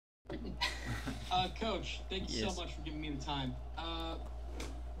Coach, thank you so Yes. much for giving me the time.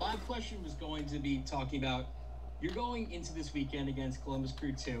 My question was going to be talking about you're going into this weekend against Columbus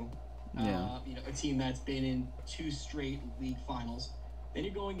Crew 2, Yeah. a team that's been in two straight league finals. Then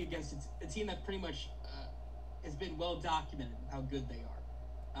you're going against a team that pretty much has been well documented how good they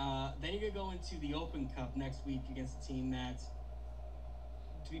are. Then you're going to go into the Open Cup next week against a team that,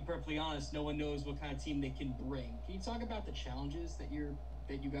 to be perfectly honest, no one knows what kind of team they can bring. Can you talk about the challenges that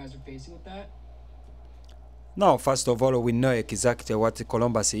you guys are facing with that? No, first of all, we know exactly what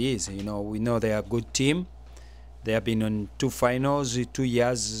Columbus is. We know they are a good team. They have been on two finals, 2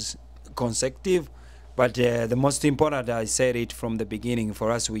 years consecutive. But the most important, I said it from the beginning,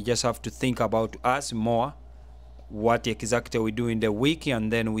 for us, we just have to think about us more, what exactly we do in the week,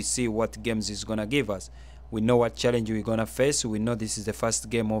 and then we see what games is going to give us. We know what challenge we're going to face. We know this is the first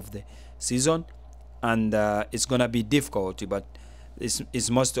game of the season, and it's going to be difficult, but it's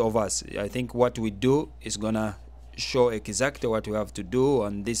most of us. I think what we do is going to show exactly what we have to do,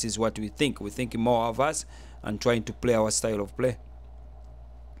 and this is what we think. We think more of us and trying to play our style of play.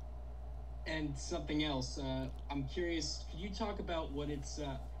 And something else, I'm curious. Could you talk about what it's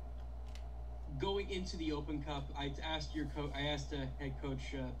going into the Open Cup? I asked head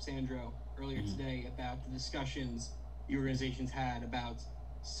coach Sandro earlier today about the discussions the organizations had about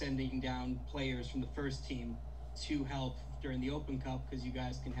sending down players from the first team to help during the Open Cup because you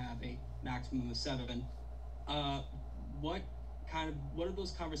guys can have a maximum of 7. Uh, what what have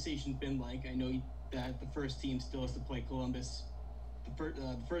those conversations been like? I know that the first team still has to play Columbus,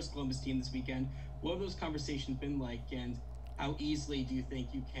 the first Columbus team this weekend. What have those conversations been like, and how easily do you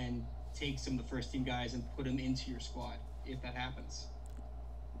think you can take some of the first team guys and put them into your squad if that happens?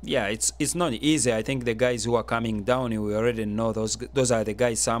 Yeah, it's not easy. I think the guys who are coming down, we already know those are the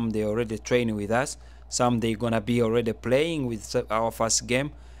guys. Some they already train with us. Some they gonna be already playing with our first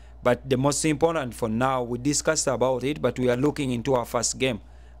game. But the most important for now, we discussed about it, but we are looking into our first game,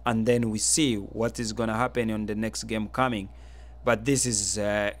 and then we see what is gonna happen on the next game coming. But this is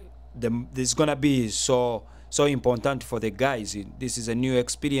gonna be so important for the guys. This is a new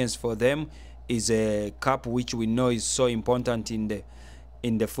experience for them. Is a cup which we know is so important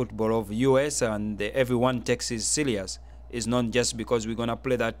in the football of US, and everyone takes it serious. It's not just because we're gonna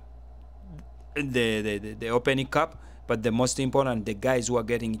play that the opening cup, but the most important, the guys who are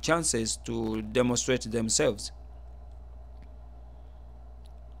getting chances to demonstrate themselves.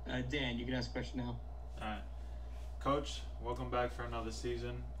 Dan, you can ask a question now. All right. Coach, welcome back for another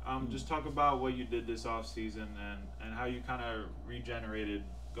season. Just talk about what you did this off season and how you kind of regenerated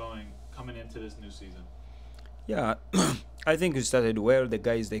coming into this new season. Yeah, I think we started well. The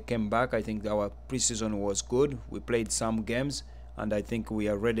guys they came back. I think our preseason was good. We played some games, and I think we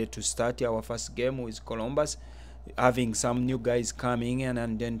are ready to start our first game with Columbus. Having some new guys coming in,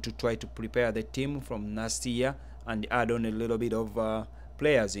 and then to try to prepare the team from last year and add on a little bit of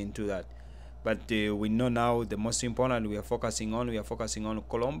players into that. But we know now the most important we are focusing on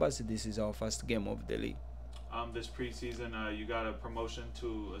Columbus. This is our first game of the league. This preseason, you got a promotion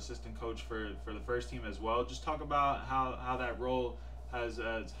to assistant coach for the first team as well. Just talk about how that role has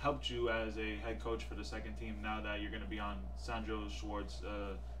helped you as a head coach for the second team now that you're going to be on Sandro Schwartz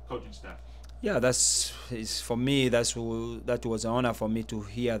coaching staff. Yeah, that's is for me. That was an honor for me to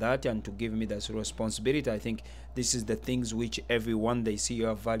hear that and to give me that responsibility. I think this is the things which everyone they see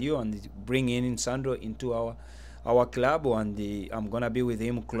your value and bring in Sandro into our club, and I'm gonna be with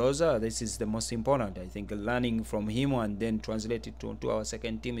him closer. This is the most important. I think learning from him and then translate it to our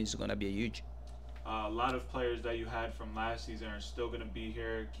second team is gonna be a huge. A lot of players that you had from last season are still going to be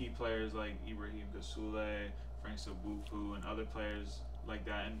here. Key players like Ibrahim Gasule, Frank Sabufu, and other players like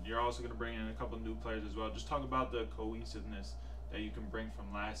that. And you're also going to bring in a couple new players as well. Just talk about the cohesiveness that you can bring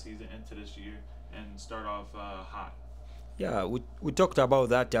from last season into this year and start off hot. Yeah, we talked about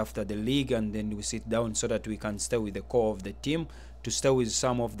that after the league, and then we sit down so that we can stay with the core of the team, to stay with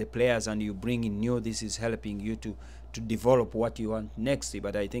some of the players, and you bring in new. This is helping you to develop what you want next.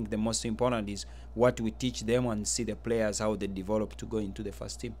 But I think the most important is what we teach them and see the players how they develop to go into the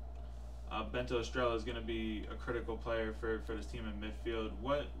first team. Bento Estrella is going to be a critical player for this team in midfield.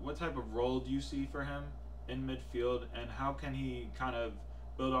 What type of role do you see for him in midfield, and how can he kind of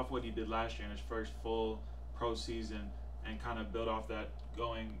build off what he did last year in his first full pro season and kind of build off that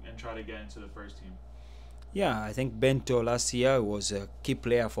going and try to get into the first team? Yeah, I think Bento last year was a key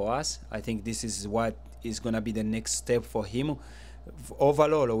player for us. I think this is what is going to be the next step for him.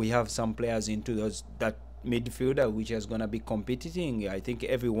 Overall, we have some players into that midfielder which is going to be competing. I think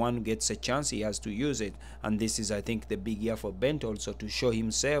everyone gets a chance. He has to use it. And this is, I think, the big year for Bento also to show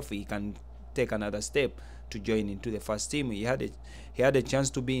himself he can take another step to join into the first team. He had a chance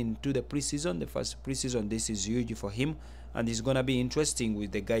to be into the preseason, the first preseason. This is huge for him, and it's gonna be interesting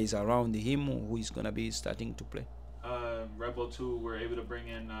with the guys around him who is gonna be starting to play. Rebel 2 were able to bring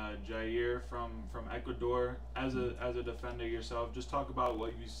in Jair from Ecuador as a defender yourself. Just talk about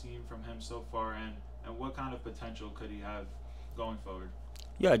what you've seen from him so far, and what kind of potential could he have going forward.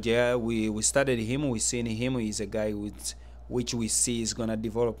 Yeah, Jair, we studied him. We seen him. He's a guy which we see is gonna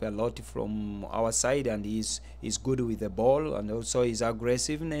develop a lot from our side, and he's good with the ball, and also his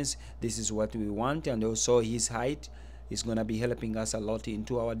aggressiveness. This is what we want, and also his height is gonna be helping us a lot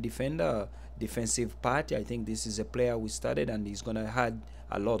into our defensive part. I think this is a player we started, and he's gonna add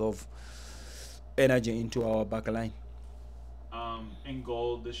a lot of energy into our back line. In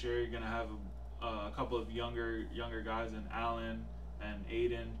goal this year, you're gonna have a couple of younger guys in Allen and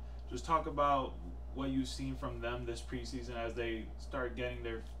Aiden. Just talk about what you've seen from them this preseason as they start getting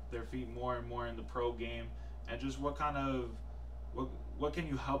their feet more and more in the pro game, and just what can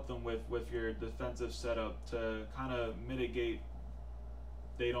you help them with your defensive setup to kind of mitigate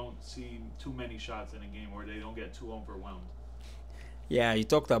they don't see too many shots in a game, or they don't get too overwhelmed. Yeah, you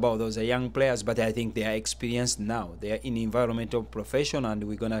talked about those young players, but I think they are experienced now. They are in environmental profession, and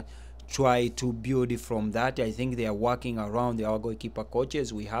we're gonna try to build from that. I think they are working around our goalkeeper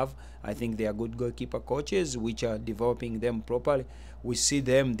coaches we have. I think they are good goalkeeper coaches which are developing them properly. We see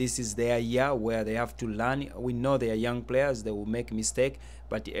them, this is their year where they have to learn. We know they are young players, they will make mistake,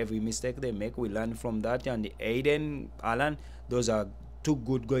 but every mistake they make, we learn from that. And Aiden, Alan, those are two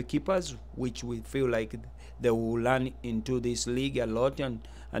good goalkeepers which we feel like they will learn into this league a lot, and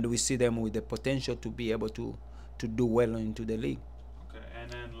we see them with the potential to be able to do well into the league. Okay,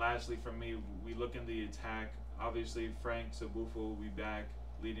 and then lastly for me, we look in the attack. Obviously Frank Sabufa will be back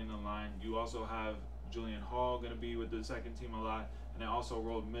leading the line. You also have Julian Hall going to be with the second team a lot, and then also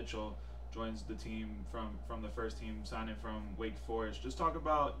Rold Mitchell joins the team from the first team, signing from Wake Forest. Just talk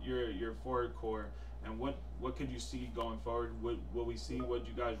about your forward core, and what could you see going forward? Will we see what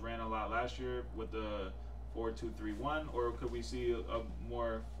you guys ran a lot last year with the 4-2-3-1, or could we see a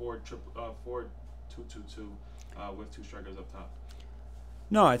more 4-2-2-2 with two strikers up top?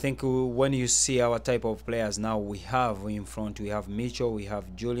 No, I think when you see our type of players now we have in front, we have Mitchell, we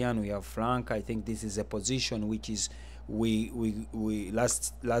have Julian, we have Frank. I think this is a position which is we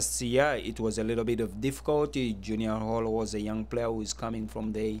last year it was a little bit of difficulty. Junior Hall was a young player who is coming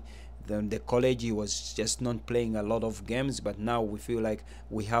from the college. He was just not playing a lot of games, but now we feel like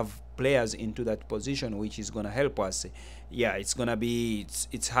we have players into that position which is gonna help us. Yeah, it's gonna be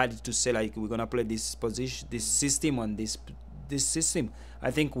it's hard to say like we're gonna play this position, this system, and this system. I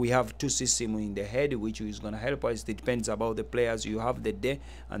think we have two systems in the head which is going to help us. It depends about the players you have the day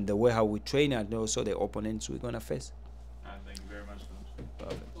and the way how we train, and also the opponents we're going to face. Thank you very much, Coach.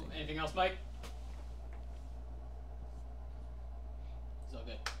 Perfect. Cool. Anything else, Mike? It's all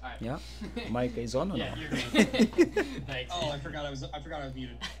good. All right. Yeah, Mike is on or Yeah, not? you're good. Thanks. Oh, I forgot I was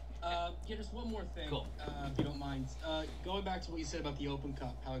muted. Yeah, just one more thing, Cool. If you don't mind. Going back to what you said about the Open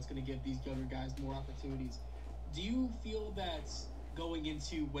Cup, how it's going to give these younger guys more opportunities. Do you feel that going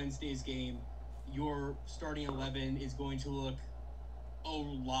into Wednesday's game, your starting 11 is going to look a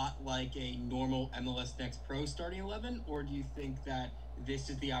lot like a normal MLS Next Pro starting 11, or do you think that this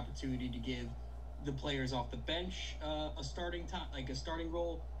is the opportunity to give the players off the bench a starting time, like a starting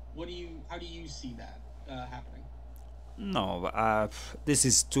role? How do you see that happening? No, this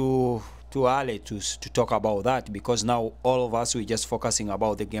is too early to talk about that, because now all of us we're just focusing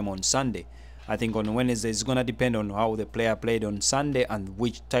about the game on Sunday. I think on Wednesday it's gonna depend on how the player played on Sunday and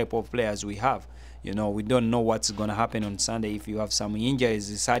which type of players we have. You know, we don't know what's gonna happen on Sunday. If you have some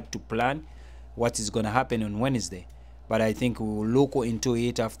injuries, it's hard to plan what is gonna happen on Wednesday. But I think we will look into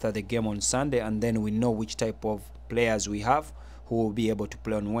it after the game on Sunday, and then we know which type of players we have who will be able to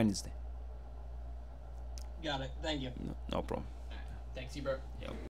play on Wednesday. Got it. Thank you. No problem. Thanks, Ibrahim. Yep.